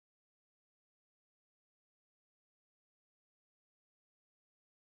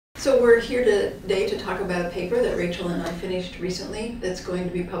So we're here today to talk about a paper that Rachel and I finished recently that's going to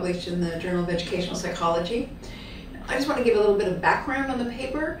be published in the Journal of Educational Psychology. I just want to give a little bit of background on the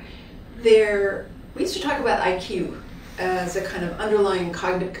paper. We used to talk about IQ as a kind of underlying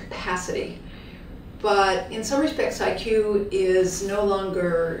cognitive capacity, but in some respects IQ is no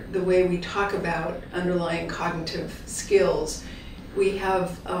longer the way we talk about underlying cognitive skills. We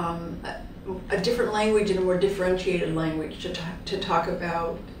have a different language and a more differentiated language to talk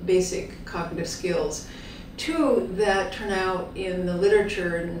about basic cognitive skills. Two that turn out in the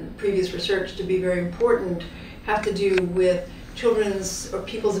literature and previous research to be very important have to do with children's or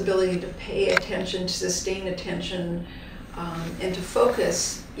people's ability to pay attention, to sustain attention, and to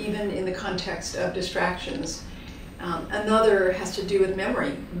focus even in the context of distractions. Another has to do with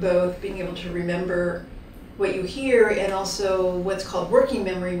memory, both being able to remember what you hear and also what's called working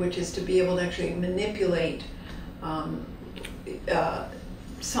memory, which is to be able to actually manipulate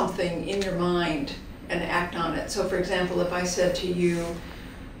something in your mind and act on it. So for example, if I said to you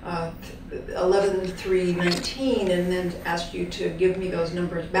 11, 3, 19 and then asked you to give me those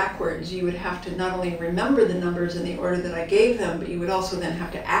numbers backwards, you would have to not only remember the numbers in the order that I gave them, but you would also then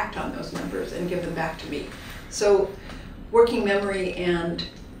have to act on those numbers and give them back to me. So working memory and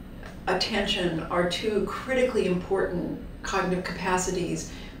attention are two critically important cognitive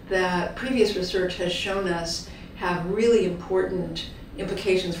capacities that previous research has shown us have really important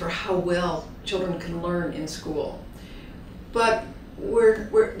implications for how well children can learn in school. But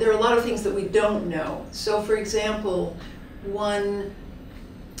there are a lot of things that we don't know. So for example, one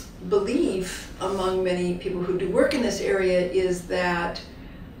belief among many people who do work in this area is that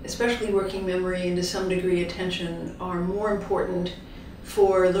especially working memory and to some degree attention are more important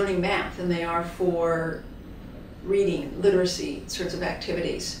for learning math than they are for reading, literacy sorts of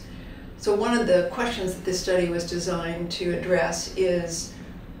activities. So one of the questions that this study was designed to address is,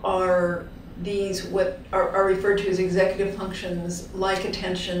 are these what are referred to as executive functions like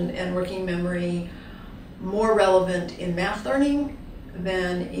attention and working memory more relevant in math learning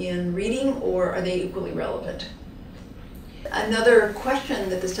than in reading, or are they equally relevant? Another question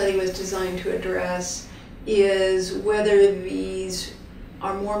that the study was designed to address is whether these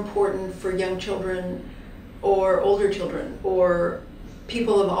are more important for young children or older children or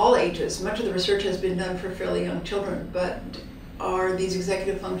people of all ages. Much of the research has been done for fairly young children, but are these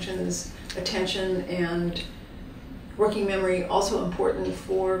executive functions, attention and working memory, also important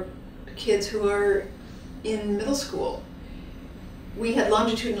for kids who are in middle school? We had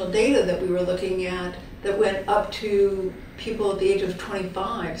longitudinal data that we were looking at that went up to people at the age of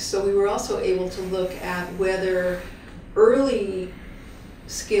 25, so we were also able to look at whether early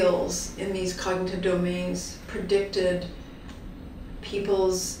skills in these cognitive domains predicted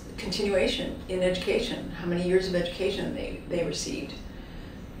people's continuation in education, how many years of education they received.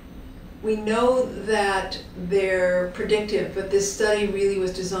 We know that they're predictive, but this study really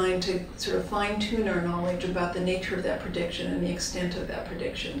was designed to sort of fine-tune our knowledge about the nature of that prediction and the extent of that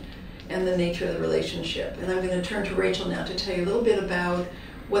prediction and the nature of the relationship. And I'm going to turn to Rachel now to tell you a little bit about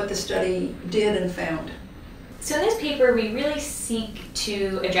what the study did and found. So in this paper, we really seek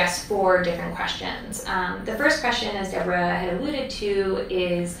to address 4 different questions. The first question, as Deborah had alluded to,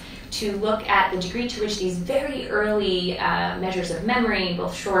 is to look at the degree to which these very early measures of memory,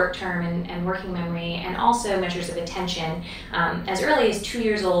 both short-term and working memory, and also measures of attention, as early as 2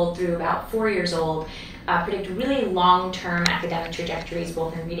 years old through about 4 years old, predict really long-term academic trajectories,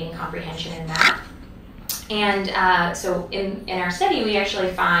 both in reading, comprehension, and math. And so in our study, we actually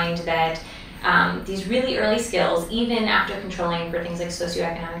find that these really early skills, even after controlling for things like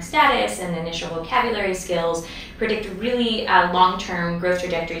socioeconomic status and initial vocabulary skills, predict really long-term growth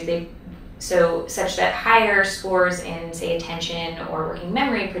trajectories. Such that higher scores in, say, attention or working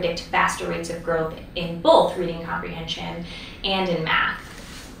memory predict faster rates of growth in both reading comprehension and in math.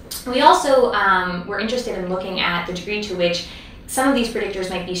 We also were interested in looking at the degree to which some of these predictors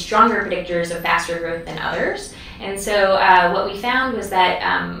might be stronger predictors of faster growth than others. And so what we found was that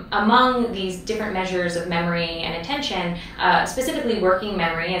among these different measures of memory and attention, specifically working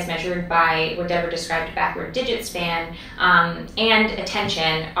memory as measured by what Deborah described, backward digit span, and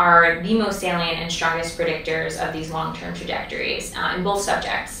attention are the most salient and strongest predictors of these long-term trajectories in both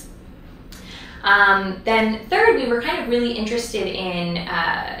subjects. Then third, we were kind of really interested in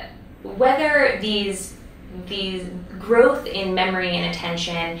whether these growth in memory and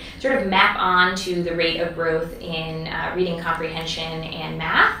attention sort of map on to the rate of growth in reading comprehension and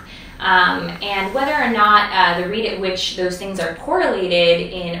math, and whether or not the rate at which those things are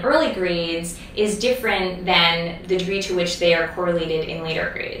correlated in early grades is different than the degree to which they are correlated in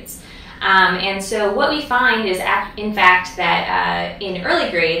later grades. And so what we find is, in fact, that in early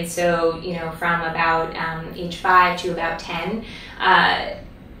grades, so from about age 5 to about 10,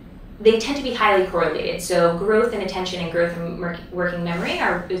 they tend to be highly correlated. So growth in attention and growth in working memory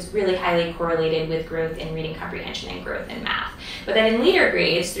is really highly correlated with growth in reading comprehension and growth in math. But then in later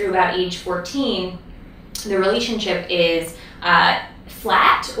grades, through about age 14, the relationship is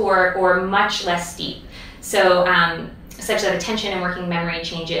flat or much less steep. So such that attention and working memory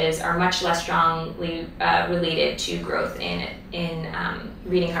changes are much less strongly related to growth in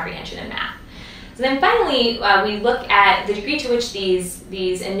reading comprehension and math. So then finally, we look at the degree to which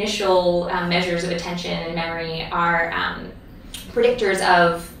these initial measures of attention and memory are predictors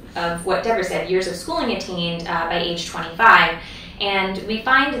of what Deborah said, years of schooling attained by age 25. And we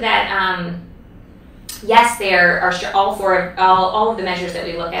find that yes, there are all of the measures that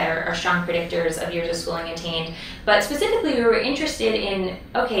we look at are strong predictors of years of schooling attained. But specifically, we were interested in,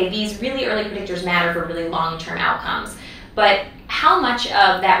 okay, these really early predictors matter for really long-term outcomes. But how much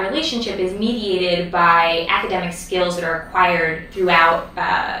of that relationship is mediated by academic skills that are acquired throughout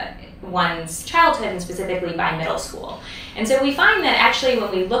one's childhood and specifically by middle school? And so we find that actually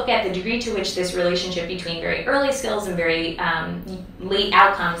when we look at the degree to which this relationship between very early skills and very late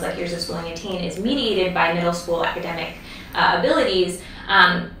outcomes like years of schooling attained is mediated by middle school academic abilities,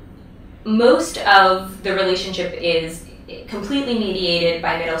 most of the relationship is completely mediated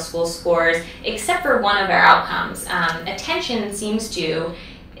by middle school scores, except for one of our outcomes. Attention seems to,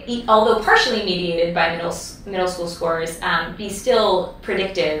 although partially mediated by middle school scores, be still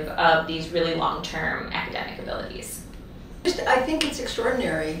predictive of these really long-term academic abilities. I think it's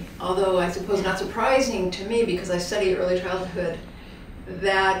extraordinary, although I suppose not surprising to me because I study early childhood,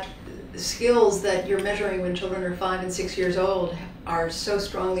 that skills that you're measuring when children are 5 and 6 years old are so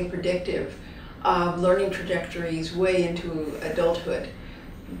strongly predictive of learning trajectories way into adulthood.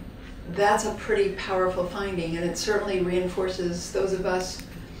 That's a pretty powerful finding, and it certainly reinforces those of us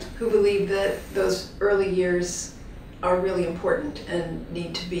who believe that those early years are really important and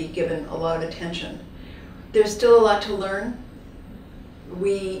need to be given a lot of attention. There's still a lot to learn.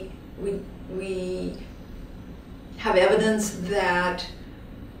 We have evidence that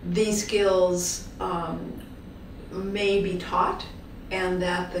these skills may be taught, and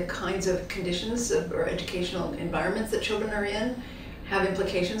that the kinds of conditions or educational environments that children are in have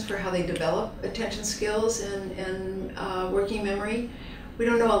implications for how they develop attention skills and working memory. We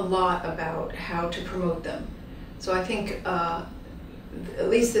don't know a lot about how to promote them. So I think at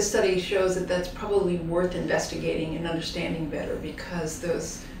least this study shows that that's probably worth investigating and understanding better, because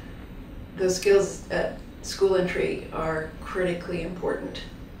those skills at school entry are critically important.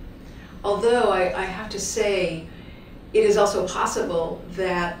 Although I have to say, it is also possible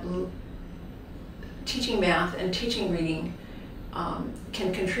that teaching math and teaching reading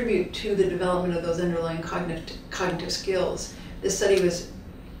can contribute to the development of those underlying cognitive skills. This study was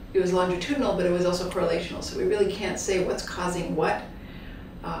longitudinal, but it was also correlational, so we really can't say what's causing what.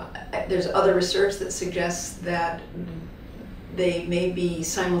 There's other research that suggests that they may be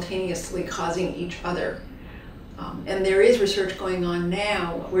simultaneously causing each other. And there is research going on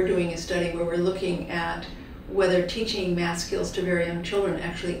now. We're doing a study where we're looking at whether teaching math skills to very young children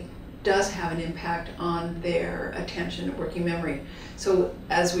actually does have an impact on their attention and working memory. So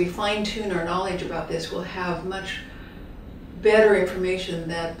as we fine-tune our knowledge about this, we'll have much better information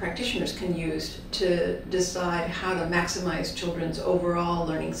that practitioners can use to decide how to maximize children's overall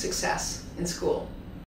learning success in school.